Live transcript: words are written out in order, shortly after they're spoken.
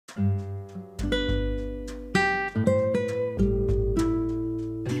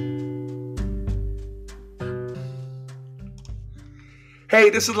Hey,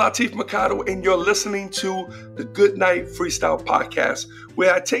 this is Latif Mercado, and you're listening to the Goodnight Freestyle podcast,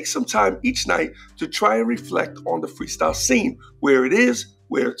 where I take some time each night to try and reflect on the freestyle scene, where it is,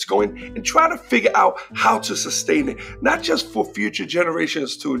 where it's going, and try to figure out how to sustain it, not just for future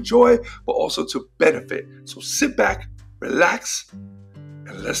generations to enjoy, but also to benefit. So sit back, relax,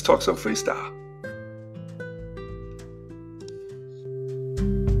 and let's talk some freestyle.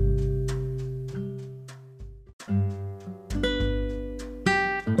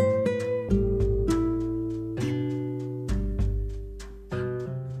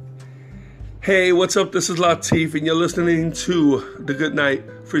 Hey, what's up? This is Latif, and you're listening to the Goodnight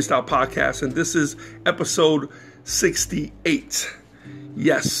Freestyle podcast, and this is episode 68.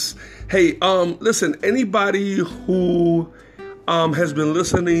 Yes. Hey, listen, anybody who has been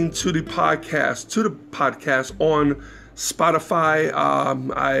listening to the podcast on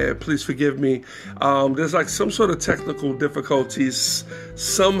Spotify, please forgive me. There's like some sort of technical difficulties.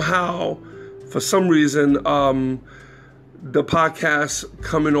 Somehow, for some reason, the podcasts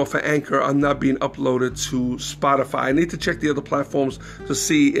coming off of Anchor are not being uploaded to Spotify. I need to check the other platforms to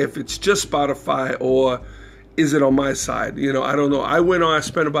see if it's just Spotify or is it on my side. I don't know. I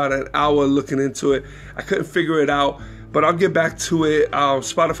spent about an hour looking into it. I couldn't figure it out, but I'll get back to it.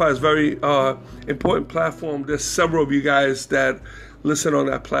 Spotify is a very important platform. There's several of you guys that listen on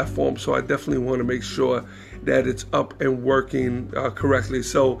that platform, so I definitely want to make sure that it's up and working correctly.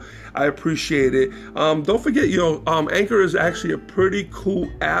 So I appreciate it. Don't forget, Anchor is actually a pretty cool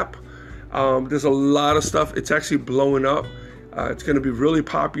app. There's a lot of stuff. It's actually blowing up. It's going to be really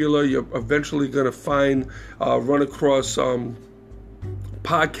popular. You're eventually going to run across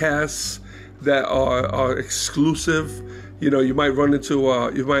podcasts that are exclusive. You might run into,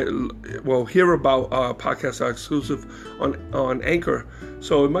 hear about podcasts that are exclusive on Anchor.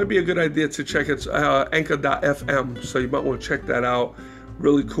 So it might be a good idea to check it, anchor.fm. So you might want to check that out.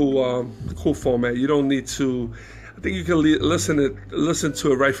 Really cool format. You don't need to, I think you can listen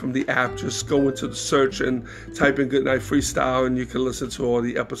to it right from the app. Just go into the search and type in Goodnight Freestyle, and you can listen to all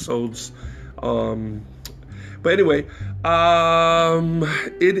the episodes. But anyway,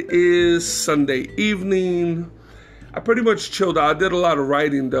 it is Sunday evening. I pretty much chilled out. I did a lot of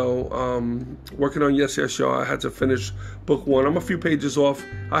writing, though. Working on Yes, Yes, Y'all. I had to finish book 1. I'm a few pages off.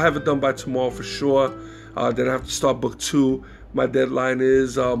 I'll have it done by tomorrow for sure. Then I have to start book 2. My deadline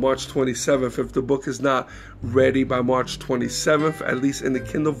is March 27th. If the book is not ready by March 27th, at least in the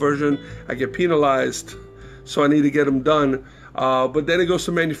Kindle version, I get penalized. So I need to get them done. But then it goes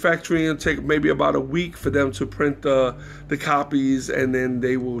to manufacturing. It'll take maybe about a week for them to print the copies, and then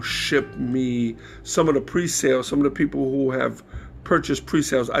they will ship me some of the pre-sales, some of the people who have purchased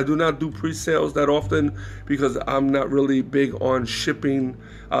pre-sales. I do not do pre-sales that often because I'm not really big on shipping,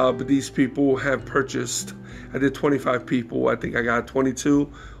 but these people have purchased. I did 25 people. I think I got 22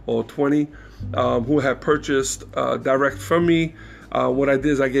 or 20 who have purchased direct from me. What I did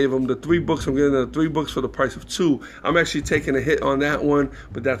is I gave them the 3 books. I'm getting the 3 books for the price of 2. I'm actually taking a hit on that one,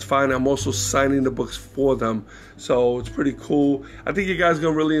 but that's fine. I'm also signing the books for them. So it's pretty cool. I think you guys are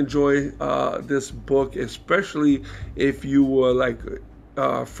going to really enjoy this book, especially if you were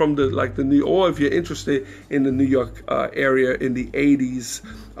from the New York, or if you're interested in the New York area in the 80s,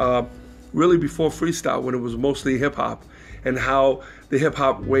 really before freestyle, when it was mostly hip hop, and how the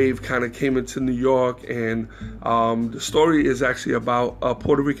hip-hop wave kind of came into New York. And the story is actually about a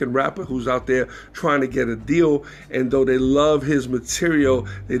Puerto Rican rapper who's out there trying to get a deal, and though they love his material,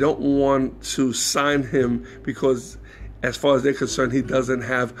 they don't want to sign him because, as far as they're concerned, he doesn't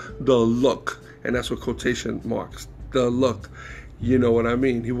have the look, and that's what quotation marks, the look. You know what I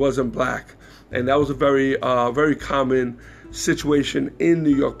mean? He wasn't black, and that was a very common situation in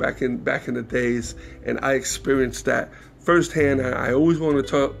New York back in the days, and I experienced that firsthand. I always want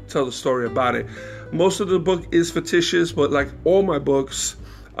to tell the story about it. Most of the book is fictitious, but like all my books,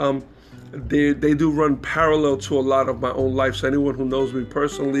 they do run parallel to a lot of my own life. So anyone who knows me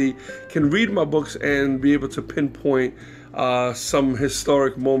personally can read my books and be able to pinpoint some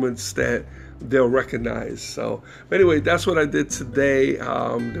historic moments that they'll recognize. So anyway, that's what I did today.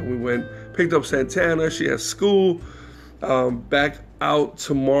 Then we picked up Santana. She has school. Back out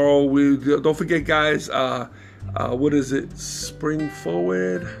tomorrow. Don't forget, guys. What is it? Spring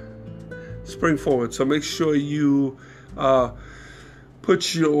forward. So make sure you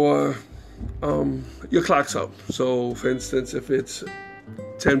put your clocks up. So for instance, if it's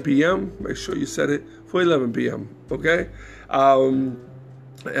 10 p.m., make sure you set it for 11 p.m. Okay?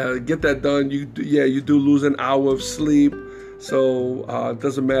 Get that done. You do lose an hour of sleep. So it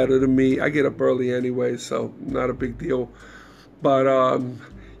doesn't matter to me. I get up early anyway, so not a big deal. But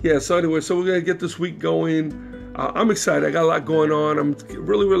yeah, so anyway, so we're going to get this week going. I'm excited. I got a lot going on. I'm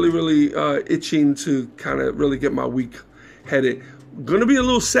really itching to kind of really get my week headed. Gonna be a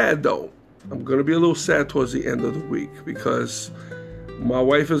little sad though. I'm gonna be a little sad towards the end of the week because my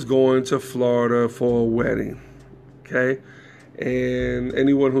wife is going to Florida for a wedding. Okay, and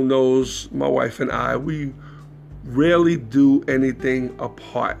anyone who knows my wife and I, we rarely do anything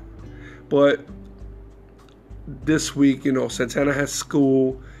apart. But this week, you know, Santana has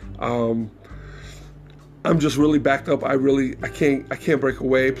school. I'm just really backed up. I can't break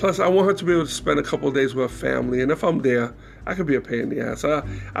away. Plus, I want her to be able to spend a couple of days with her family. And if I'm there, I could be a pain in the ass.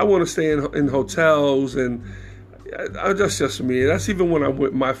 I want to stay in hotels, and that's just me. That's even when I'm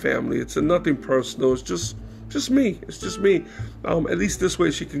with my family. It's nothing personal. It's just me. It's just me. At least this way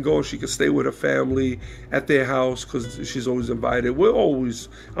she can go and she can stay with her family at their house because she's always invited.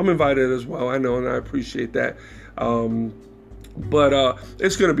 I'm invited as well. I know, and I appreciate that. But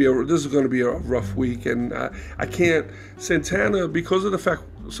this is going to be a rough week, and I can't. Santana, because of the fact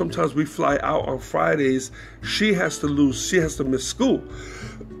sometimes we fly out on Fridays, she has to miss school.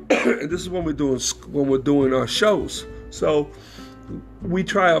 And this is when we're doing our shows. So we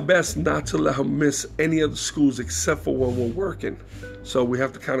try our best not to let her miss any of the schools except for when we're working. So we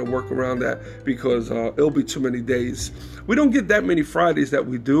have to kind of work around that because it'll be too many days. We don't get that many Fridays that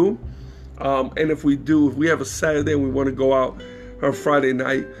we do. And if we have a Saturday and we want to go out on Friday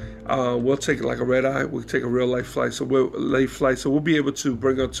night, we'll take like a red eye. We'll take a real life flight. So we'll be able to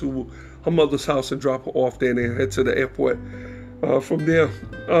bring her to her mother's house and drop her off there and then head to the airport from there.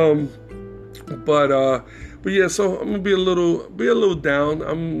 But yeah, so I'm gonna be a little down.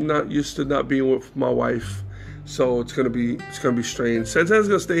 I'm not used to not being with my wife, so it's gonna be strange. Santana's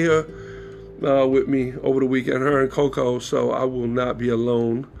gonna stay here with me over the weekend, her and Coco, so I will not be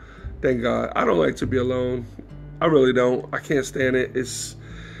alone. Thank God. I don't like to be alone. I really don't. I can't stand it.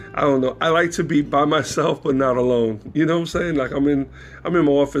 I don't know. I like to be by myself, but not alone. You know what I'm saying? Like I'm in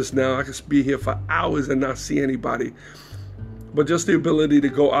my office now. I can be here for hours and not see anybody. But just the ability to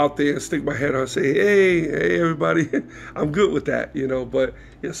go out there and stick my head out and say, hey, everybody, I'm good with that, you know. But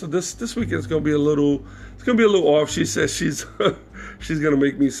yeah, so this weekend's gonna be a little off. She says she's gonna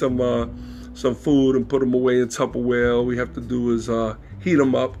make me some food and put them away in Tupperware. All we have to do is heat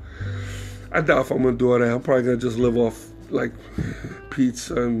them up. I doubt if I'm gonna do all that. I'm probably gonna just live off like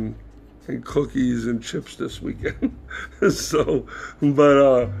pizza and cookies and chips this weekend. So,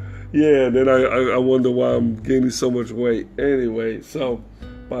 but yeah, and then I wonder why I'm gaining so much weight. Anyway, so,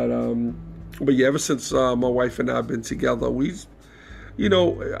 but yeah, ever since my wife and I have been together, I'm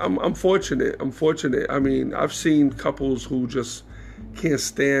fortunate. I mean, I've seen couples who just can't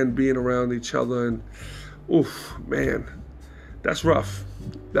stand being around each other, and oof, man, that's rough.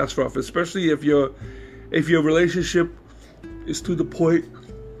 That's rough, especially if your relationship is to the point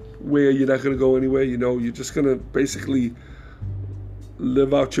where you're not gonna go anywhere. You know, you're just gonna basically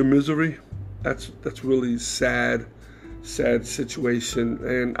live out your misery. That's really sad situation.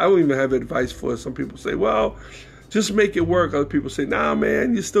 And I don't even have advice for it. Some people say, well, just make it work. Other people say, nah,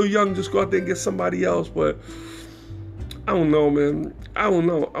 man, you're still young. Just go out there and get somebody else. But I don't know, man. I don't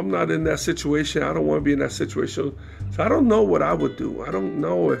know. I'm not in that situation. I don't want to be in that situation. So I don't know what I would do. I don't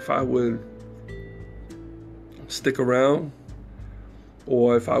know if I would stick around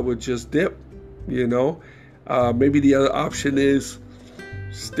or if I would just dip, you know. Maybe the other option is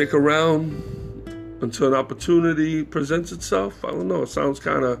stick around until an opportunity presents itself. I don't know. It sounds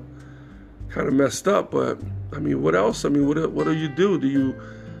kind of messed up, but I mean, what else? I mean, what do you do? Do you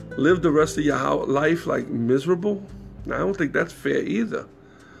live the rest of your life like miserable? I don't think that's fair either.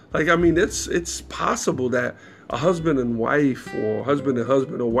 Like, I mean, it's possible that a husband and wife, or husband and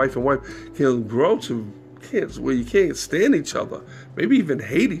husband, or wife and wife can grow to where you can't stand each other, maybe even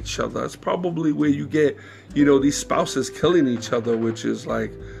hate each other. That's probably where you get, these spouses killing each other, which is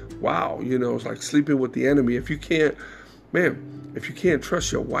like, wow, it's like sleeping with the enemy. If you can't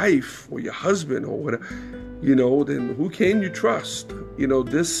trust your wife or your husband or whatever, then who can you trust?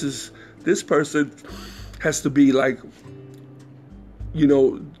 This person has to be like,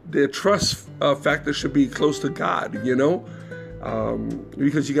 their trust factor should be close to God,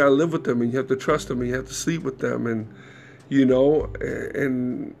 because you got to live with them and you have to trust them and you have to sleep with them, and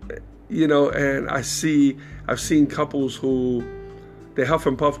I've seen couples who they huff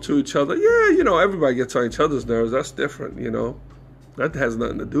and puff to each other. Yeah, everybody gets on each other's nerves. That's different, that has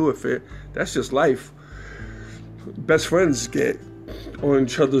nothing to do with it. That's just life. Best friends get on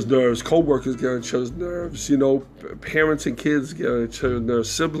each other's nerves. Co-workers get on each other's nerves. Parents and kids get on each other's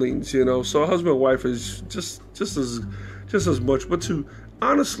nerves. Siblings. So husband and wife is just as much. But to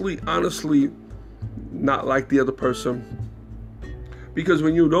honestly not like the other person, Because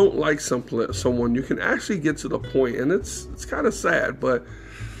when you don't like someone, you can actually get to the point, and it's kind of sad, but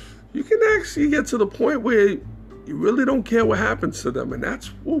you can actually get to the point where you really don't care what happens to them, and that's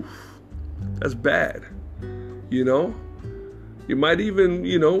bad. You know, you might even,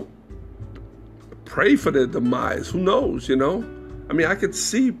 pray for their demise. Who knows? I mean, I could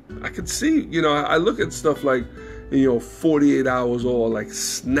see. I look at stuff like, 48 hours or like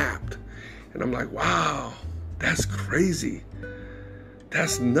snapped, and I'm like, wow, that's crazy.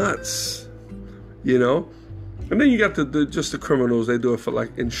 That's nuts. And then you got the criminals. They do it for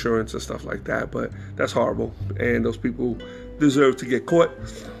like insurance and stuff like that, but that's horrible. And those people deserve to get caught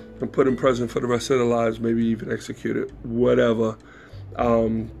and put in prison for the rest of their lives, maybe even executed, whatever.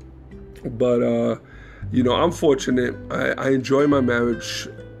 But I'm fortunate. I enjoy my marriage.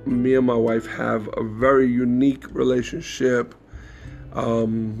 Me and my wife have a very unique relationship.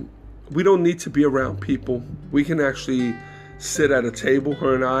 We don't need to be around people. We can actually sit at a table,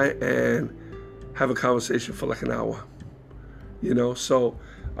 her and I, and have a conversation for like an hour. So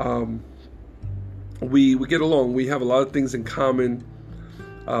we get along. We have a lot of things in common.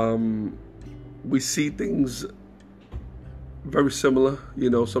 We see things very similar.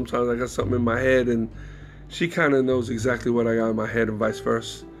 Sometimes I got something in my head and she kind of knows exactly what I got in my head, and vice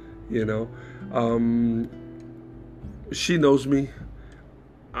versa. She knows me.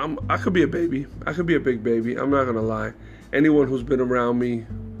 I could be a baby. I could be a big baby. I'm not gonna lie. Anyone who's been around me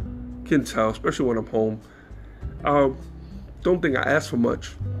can tell, especially when I'm home. Don't think I ask for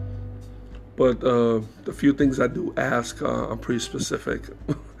much, but the few things I do ask, I'm pretty specific.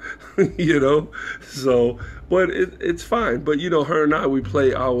 So, but it's fine. But her and I, we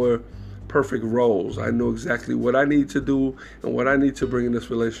play our perfect roles. I know exactly what I need to do and what I need to bring in this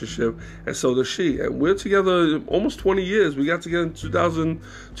relationship, and so does she. And we're together almost 20 years. We got together in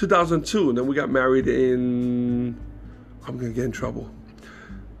 2002, and then we got married in, I'm gonna get in trouble,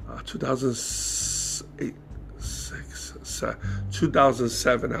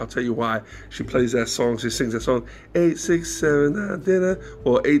 2007. I'll tell you why. She plays that song. She sings that song. 867 dinner.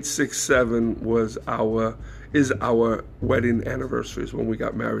 Well, 867 is our wedding anniversary. Is when we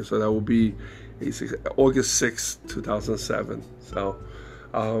got married. So that will be August 6th, 2007. So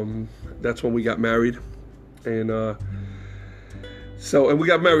that's when we got married, and we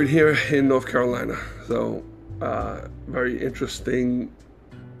got married here in North Carolina. So very interesting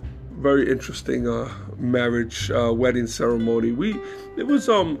marriage wedding ceremony. We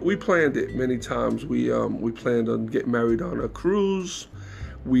planned it many times. We planned on getting married on a cruise.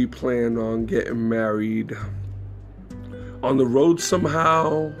 We planned on getting married on the road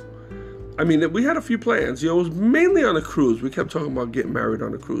somehow. I mean, we had a few plans. It was mainly on a cruise. We kept talking about getting married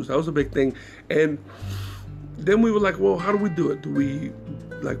on a cruise. That was a big thing. And then we were like, well, how do we do it? Do we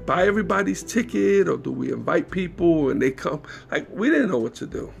like buy everybody's ticket, or do we invite people and they come? Like, we didn't know what to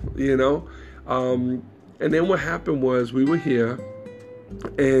do, And then what happened was, we were here,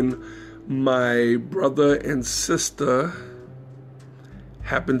 and my brother and sister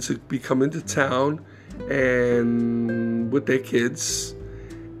happened to be coming to town and with their kids,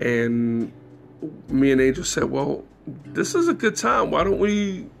 and me and Angel said, well, this is a good time. Why don't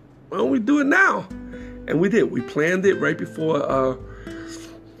we do it now? And we did. We planned it right before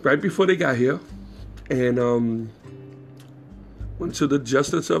they got here, and went to the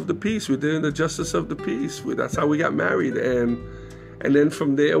Justice of the Peace. We did the Justice of the Peace. That's how we got married, and then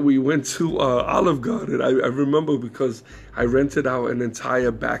from there we went to Olive Garden. I remember because I rented out an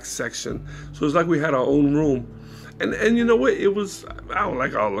entire back section, so it's like we had our own room. And you know what? It was, I don't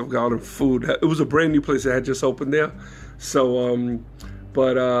like Olive Garden food. It was a brand new place that had just opened there, so and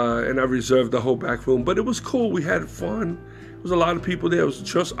I reserved the whole back room. But it was cool. We had fun. There was a lot of people there. It was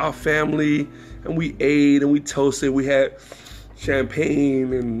just our family, and we ate and we toasted. We had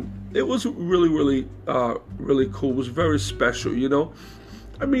champagne, and it was really, really, really cool. It was very special,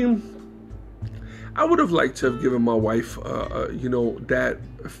 I mean, I would have liked to have given my wife, that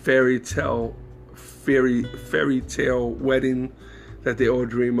fairy tale wedding that they all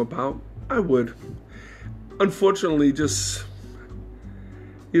dream about. I would. Unfortunately, just,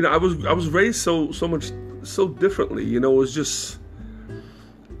 I was raised so differently. It was just,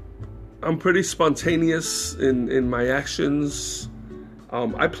 I'm pretty spontaneous in my actions.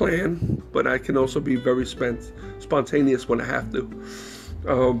 I plan, but I can also be very spontaneous when I have to.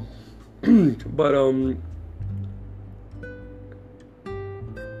 But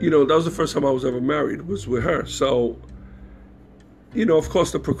that was the first time I was ever married, was with her. So, of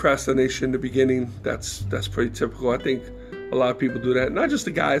course, the procrastination in the beginning, that's pretty typical. I think a lot of people do that. Not just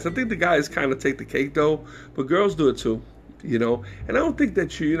the guys. I think the guys kind of take the cake, though, but girls do it too. And I don't think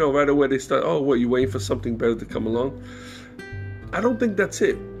that right away they start, oh, what, you waiting for something better to come along? I don't think that's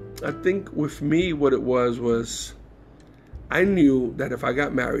it. I think with me, what it was I knew that if I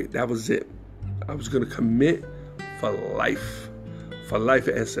got married, that was it. I was going to commit for life,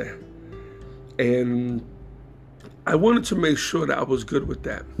 ese. And I wanted to make sure that I was good with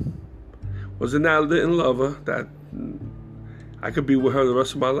that. Wasn't that I didn't love her, that I could be with her the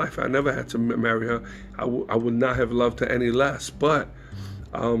rest of my life. I never had to marry her. I would not have loved her any less. But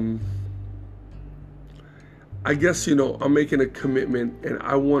I guess, I'm making a commitment, and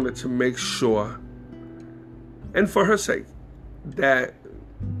I wanted to make sure, and for her sake, that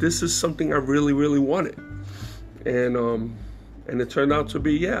this is something I really, really wanted. And it turned out to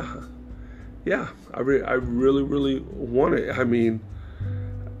be, yeah, I really, really want it. I mean,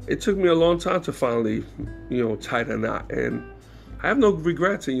 it took me a long time to finally, tie the knot. And I have no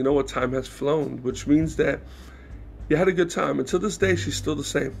regrets. And you know what? Time has flown, which means that you had a good time. And to this day, she's still the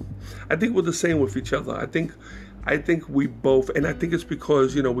same. I think we're the same with each other. I think we both, and I think it's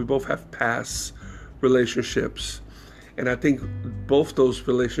because, we both have past relationships. And I think both those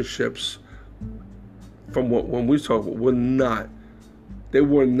relationships, from when we talk, were not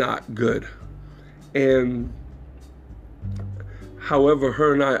good. And however,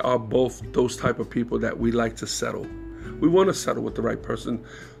 her and I are both those type of people that we like to settle. We want to settle with the right person.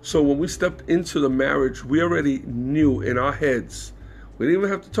 So when we stepped into the marriage, we already knew in our heads, we didn't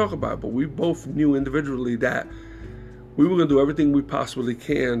even have to talk about it, but we both knew individually that we were going to do everything we possibly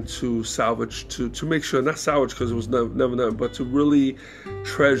can to salvage, to make sure, not salvage because it was never done, but to really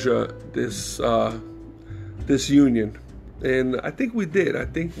treasure this union. And I think we did. I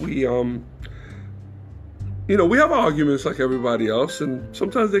think we, we have arguments like everybody else, and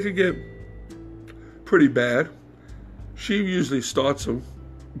sometimes they could get pretty bad. She usually starts them.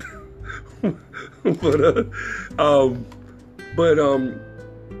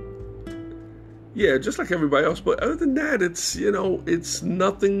 Yeah, just like everybody else. But other than that, it's, it's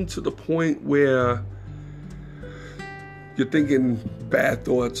nothing to the point where you're thinking bad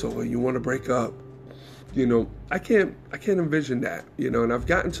thoughts or you want to break up. I can't envision that, and I've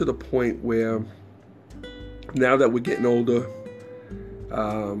gotten to the point where now that we're getting older,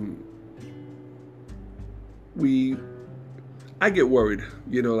 I get worried,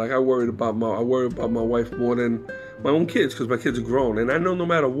 I worry about my wife more than my own kids, because my kids are grown, and I know no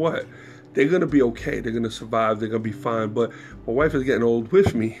matter what, they're going to be okay. They're going to survive. They're going to be fine. But my wife is getting old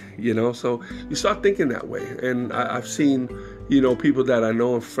with me, so you start thinking that way. And I've seen, people that I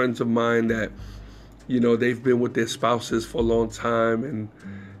know and friends of mine that, they've been with their spouses for a long time, and,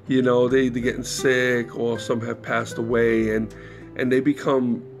 they're either getting sick or some have passed away, and they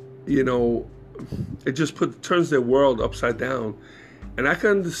become, it just turns their world upside down. And I can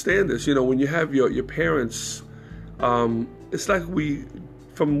understand this, when you have your parents, it's like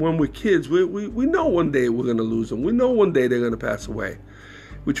from when we're kids, we know one day we're going to lose them. We know one day they're going to pass away.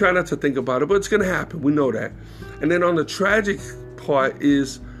 We try not to think about it, but it's going to happen. We know that. And then on the tragic part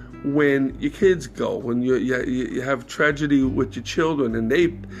is when your kids go, when you have tragedy with your children and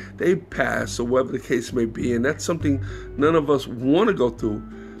they pass, or whatever the case may be. And that's something none of us want to go through.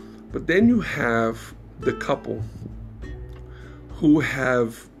 But then you have the couple who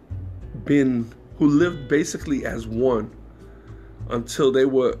lived basically as one until they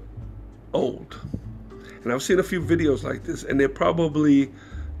were old. And I've seen a few videos like this, and they're probably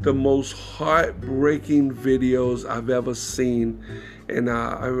the most heartbreaking videos I've ever seen. And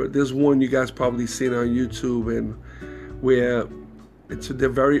there's one you guys probably seen on YouTube, and where they're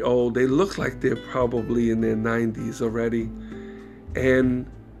very old. They look like they're probably in their 90s already. And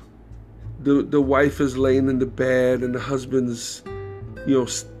the wife is laying in the bed, and the husband's,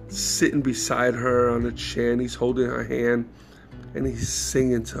 sitting beside her on a chair, and he's holding her hand, and he's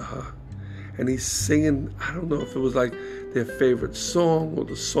singing to her. And he's singing, I don't know if it was like their favorite song or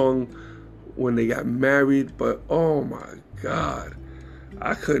the song when they got married, but oh my God,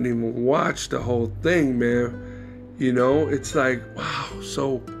 I couldn't even watch the whole thing, man. It's like, wow.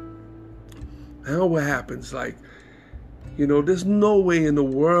 So now what happens? Like, there's no way in the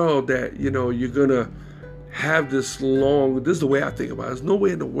world that, you're going to have this is the way I think about it. There's no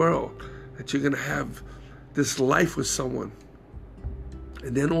way in the world that you're going to have this life with someone,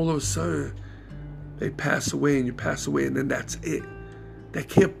 and then all of a sudden they pass away, and you pass away, and then that's it. That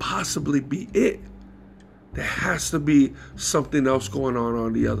can't possibly be it. There has to be something else going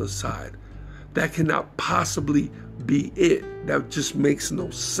on the other side. That cannot possibly be it. That just makes no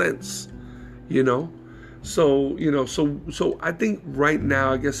sense, So, so I think right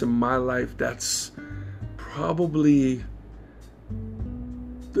now, I guess in my life, that's probably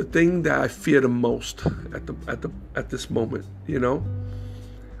the thing that I fear the most at this moment,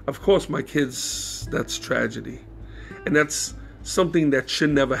 Of course, my kids, that's tragedy. And that's something that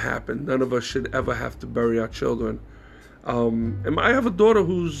should never happen. None of us should ever have to bury our children. And I have a daughter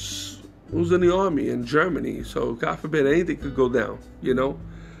who's in the army in Germany, so God forbid anything could go down, you know.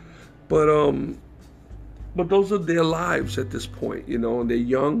 But those are their lives at this point, you know, and they're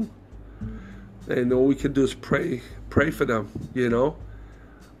young, and all we can do is pray for them, you know.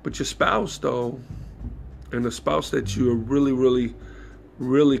 But your spouse, though, and the spouse that you are really, really,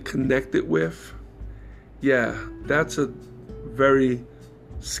 really connected with, yeah, that's a very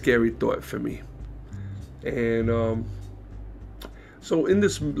scary thought for me. And so in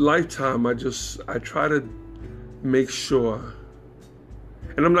this lifetime, I try to make sure,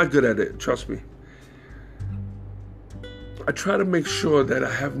 and I'm not good at it, trust me. I try to make sure that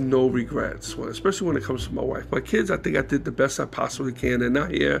I have no regrets, especially when it comes to my wife. My kids, I think I did the best I possibly can. They're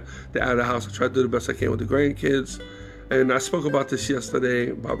not here. They're out of the house. I try to do the best I can with the grandkids. And I spoke about this yesterday,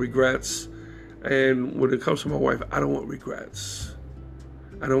 about regrets. And when it comes to my wife, I don't want regrets.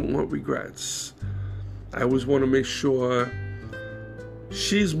 I don't want regrets. I always want to make sure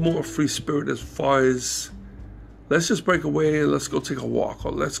she's more free spirit as far as, let's just break away and let's go take a walk,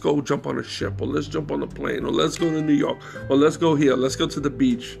 or let's go jump on a ship, or let's jump on a plane, or let's go to New York, or let's go here, let's go to the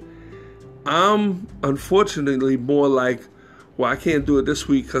beach. I'm unfortunately more like, well, I can't do it this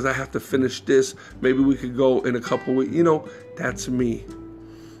week because I have to finish this. Maybe we could go in a couple weeks. You know, that's me.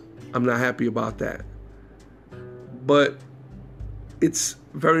 I'm not happy about that. But it's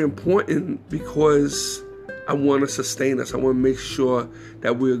very important because I want to sustain us. I want to make sure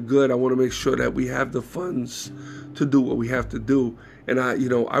that we're good. I want to make sure that we have the funds to do what we have to do. And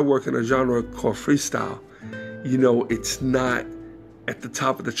I work in a genre called freestyle. You know, it's not at the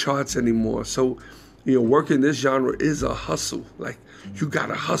top of the charts anymore. So, you know, working this genre is a hustle. Like, you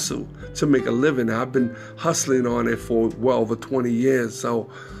gotta hustle to make a living. I've been hustling on it for well over 20 years. So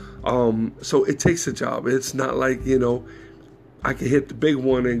it takes a job. It's not like, you know, I can hit the big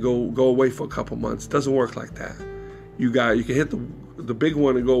one and go away for a couple months. It doesn't work like that. You can hit the big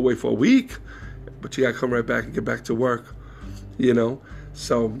one and go away for a week, but you gotta come right back and get back to work, you know.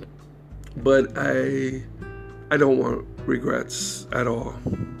 So, but I don't want regrets at all.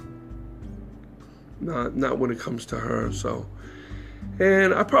 Not when it comes to her. So,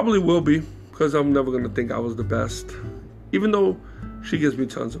 and I probably will be, because I'm never gonna think I was the best, even though she gives me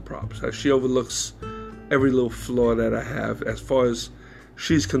tons of props. She overlooks every little flaw that I have. As far as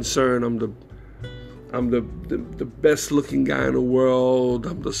she's concerned, I'm the best looking guy in the world.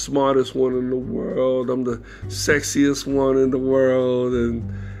 I'm the smartest one in the world. I'm the sexiest one in the world,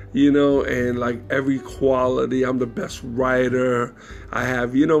 and you know, and like every quality. I'm the best writer. I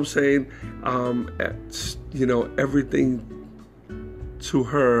have, you know what I'm saying? You know, everything to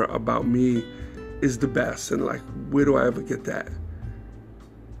her about me is the best. And like, where do I ever get that?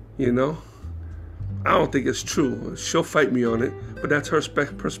 You know? I don't think it's true. She'll fight me on it, but that's her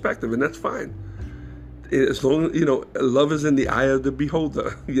perspective, and that's fine. As long as, you know, love is in the eye of the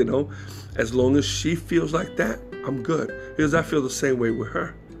beholder, you know. As long as she feels like that, I'm good. Because I feel the same way with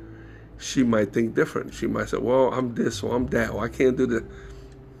her. She might think different. She might say, well, I'm this or I'm that, or I can't do that.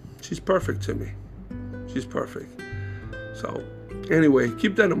 She's perfect to me. She's perfect. So, anyway,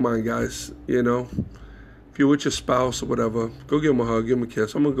 keep that in mind, guys, you know. If you're with your spouse or whatever, go give him a hug, give him a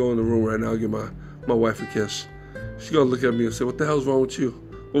kiss. I'm going to go in the room right now and give my wife a kiss. She's going to look at me and say, what the hell's wrong with you?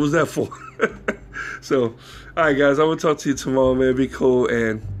 What was that for? So, all right, guys, I'm going to talk to you tomorrow, man. Be cool,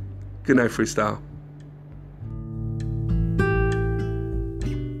 and good night, freestyle.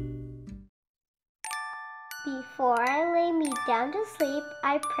 Before I lay me down to sleep,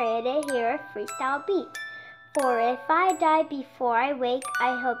 I pray to hear a freestyle beat. For if I die before I wake,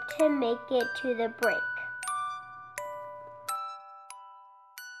 I hope to make it to the break.